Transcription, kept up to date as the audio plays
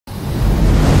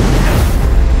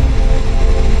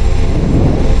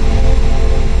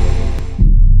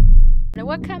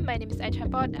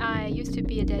iChatbot. I used to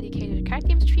be a dedicated card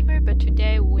game streamer, but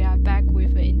today we are back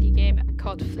with an indie game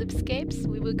called Flipscapes.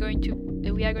 We are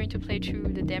going to play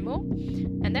through the demo,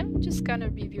 and then we're just gonna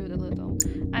review it a little.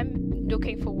 I'm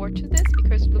looking forward to this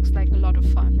because it looks like a lot of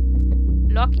fun.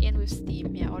 Log in with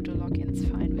Steam. Yeah, auto login is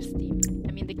fine with Steam.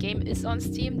 I mean, the game is on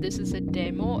Steam. This is a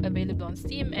demo available on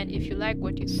Steam, and if you like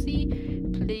what you see,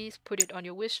 please put it on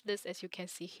your wish list, as you can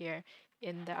see here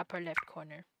in the upper left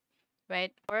corner.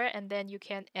 Right? And then you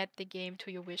can add the game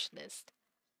to your wish list.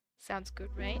 Sounds good,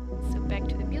 right? So back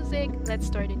to the music. Let's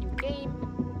start a new game.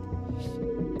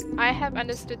 I have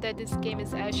understood that this game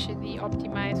is actually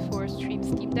optimized for stream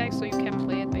Steam Deck, so you can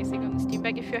play it basically on the Steam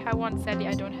Deck if you have one. Sadly,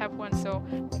 I don't have one, so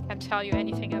I can't tell you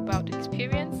anything about the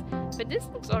experience. But this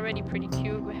looks already pretty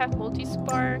cute. We have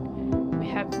multi-spark, we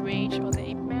have Rage or the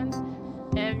Ape Man,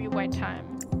 and Rewind Time.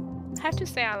 I have to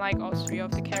say I like all three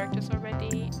of the characters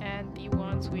already, and the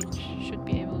ones which should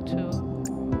be able to...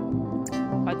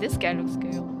 Oh, this guy looks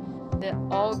good. The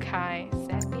All-Kai.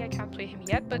 Sadly, I can't play him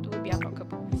yet, but it will be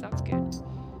unlockable. Sounds good.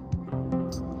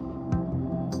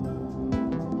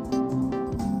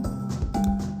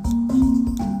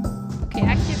 Okay,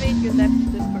 activate your left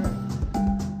flipper.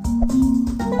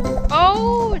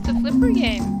 Oh, it's a flipper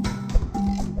game.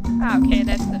 Ah, okay,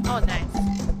 that's the... Oh, nice.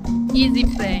 Easy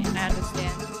play, I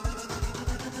understand.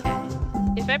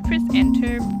 If I press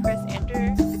enter to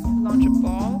launch a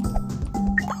ball.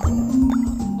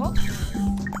 Oh.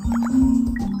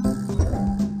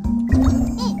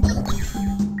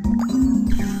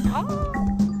 Oh.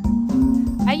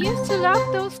 I used to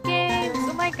love those games.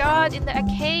 Oh my god, in the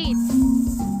arcades.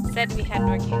 Sadly, we had no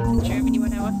arcades in Germany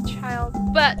when I was a child,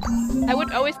 but I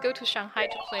would always go to Shanghai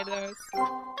to play those.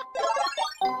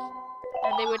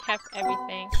 And they would have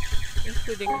everything,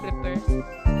 including flippers.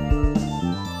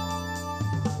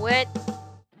 What?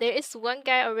 There is one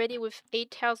guy already with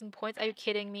 8,000 points. Are you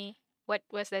kidding me? What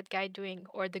was that guy doing?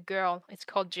 Or the girl? It's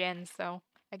called Jen, so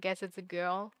I guess it's a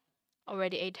girl.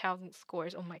 Already 8,000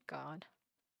 scores. Oh my god.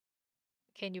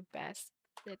 Can you best?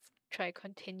 Let's try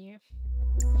continue.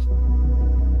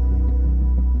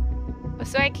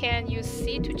 So I can use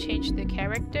C to change the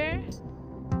character.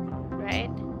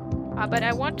 Right? But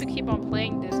I want to keep on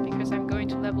playing this because I'm going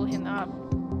to level him up.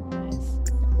 Nice.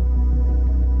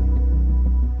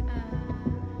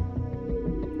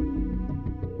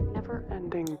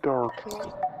 Never-ending darkness.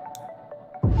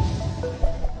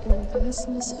 In the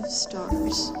vastness of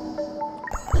stars.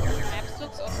 The maps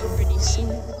looks also pretty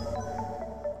neat.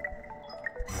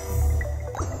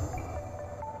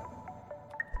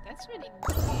 That's really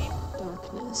neat game.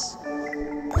 Darkness. I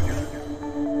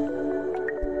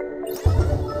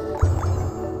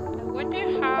wonder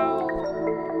how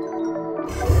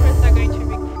the flippers are going to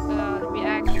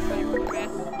react if I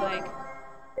press like...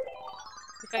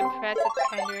 If I press it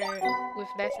kinda with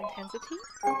less intensity?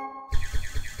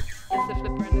 Does the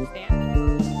flipper understand?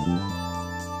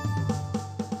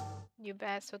 New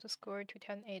best total score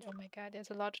 2008. Oh my god, there's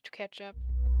a lot to catch up.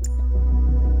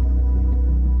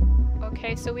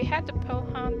 Okay, so we had the Pearl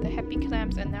Hunt, the Happy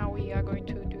Clams, and now we are going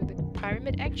to do the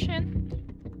pyramid action.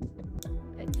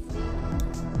 Let's see.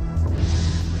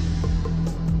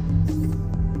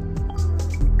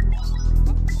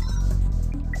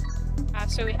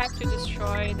 So we have to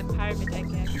destroy the pyramid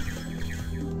again.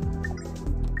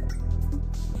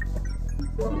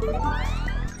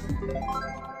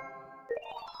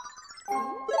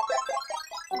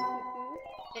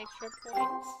 Extra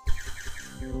points.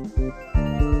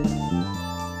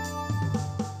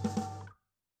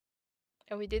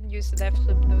 Oh, we didn't use the left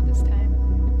flip though this time.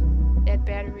 Dead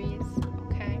batteries.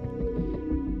 Okay.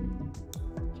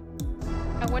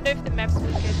 I wonder if the maps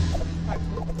will get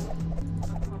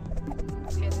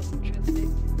okay, that's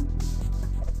interesting.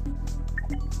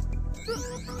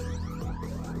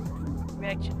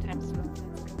 Reaction time slow.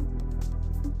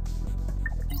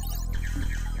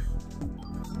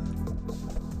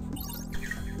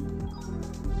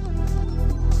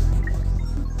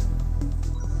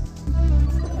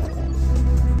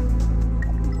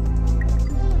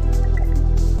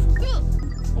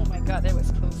 Oh my god, that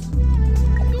was close.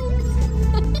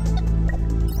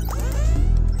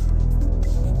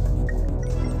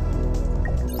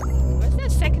 Where's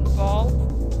that second ball?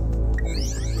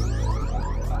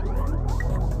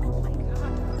 Oh my god.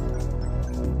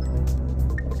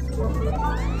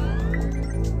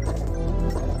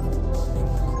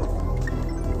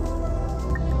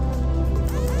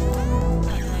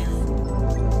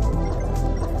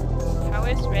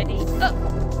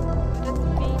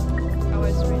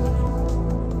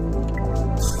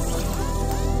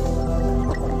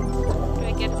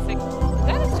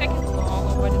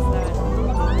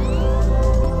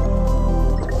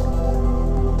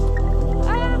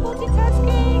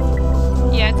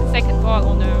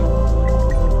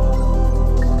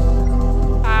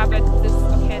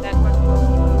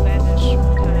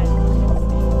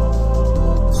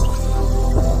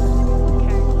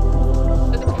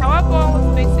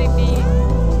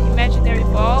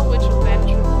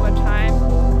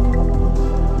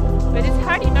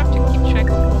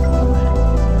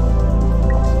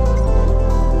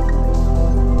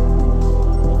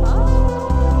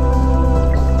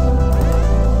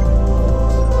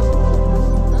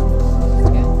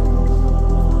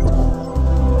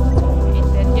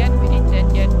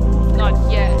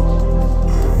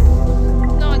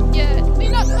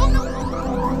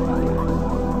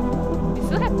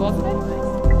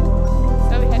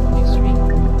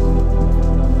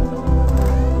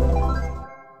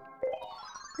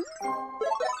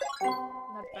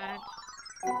 Not bad.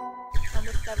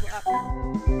 Almost level up.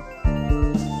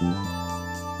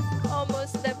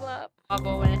 Almost level up.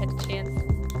 Although when I had a chance.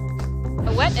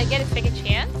 Oh, what? I get a second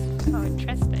chance? Oh,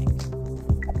 interesting.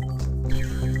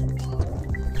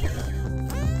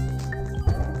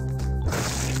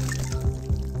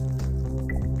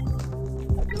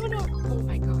 No, no. Oh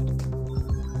my god.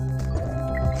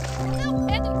 No,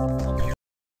 Eddie. Oh my.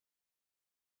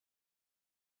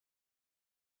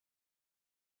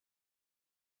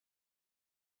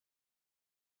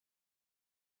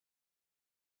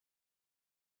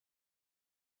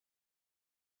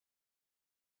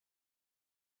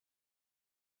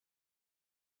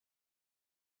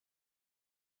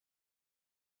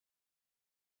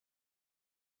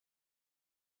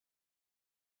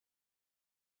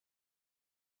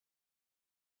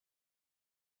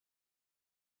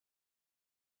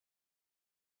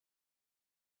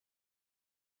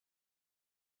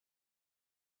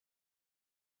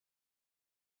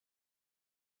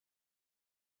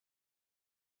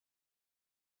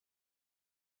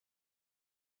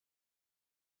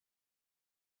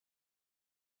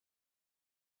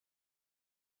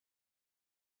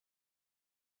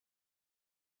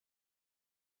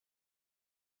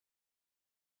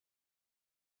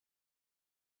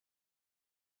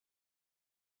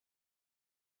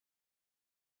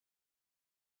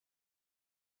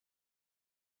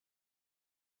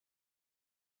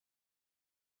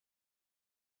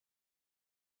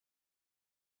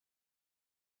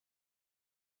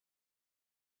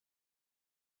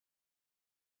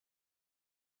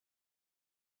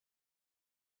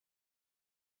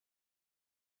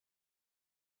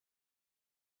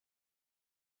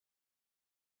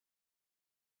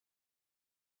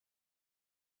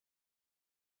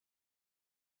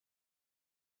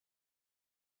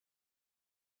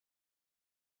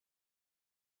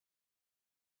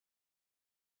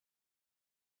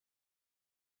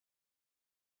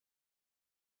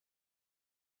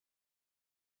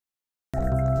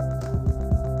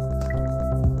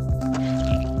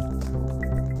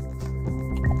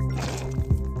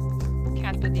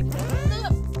 Can't believe that.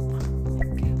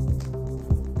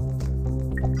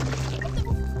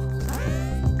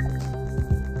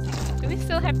 Do we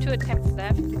still have 2 attempts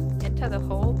left? Enter the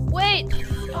hole. Wait!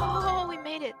 Oh, we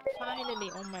made it!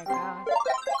 Finally! Oh my god.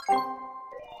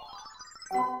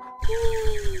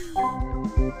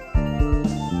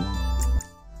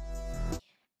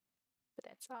 But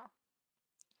that's all.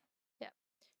 Yeah.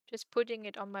 Just putting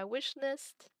it on my wish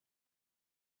list.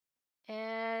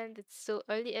 And it's still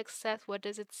early access. What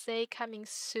does it say? Coming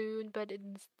soon, but it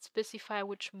doesn't specify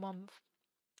which month.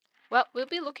 Well, we'll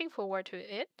be looking forward to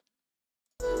it.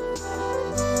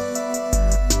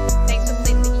 Thanks for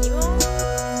playing the emo.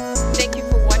 Thank you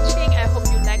for watching. I hope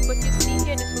you like what you see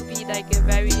here. This will be like a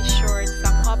very short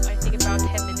sum up. I think about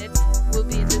 10 minutes will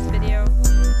be in this video.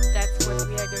 That's what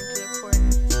we are going to look for.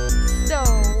 So,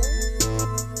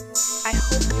 I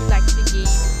hope you like the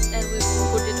game and we'll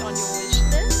put it on your wish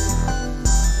list.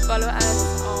 Follow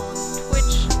us on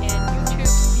Twitch and YouTube.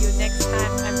 See you next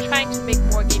time. I'm trying to make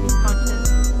more gaming content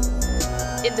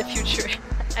in the future.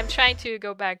 I'm trying to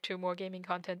go back to more gaming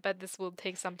content, but this will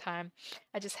take some time.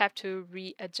 I just have to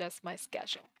readjust my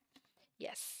schedule.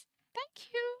 Yes.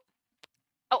 Thank you.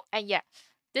 Oh, and yeah,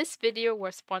 this video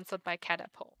was sponsored by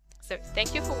Catapult. So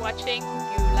thank you for watching.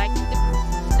 Hope you liked the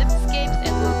flipscapes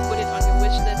and we'll put it on your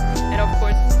wish list. And of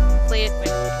course, play it when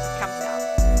it comes out.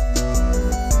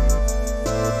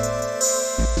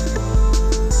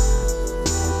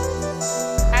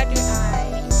 How do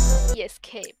I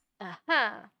escape?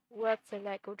 Aha. Word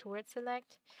select, go to word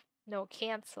select. No,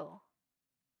 cancel.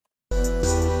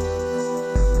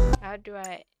 How do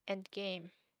I end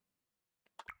game?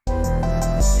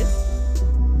 This?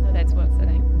 No, that's word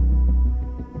select.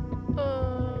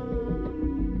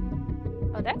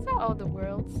 Oh, that's all the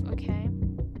worlds. Okay.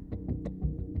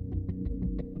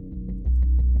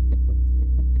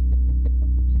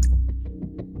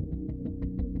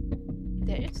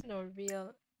 There is no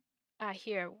real... Ah,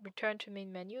 here. Return to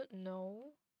main menu.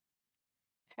 No.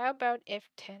 How about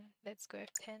F10? Let's go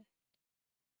F10.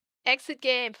 Exit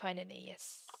game, finally,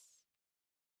 yes.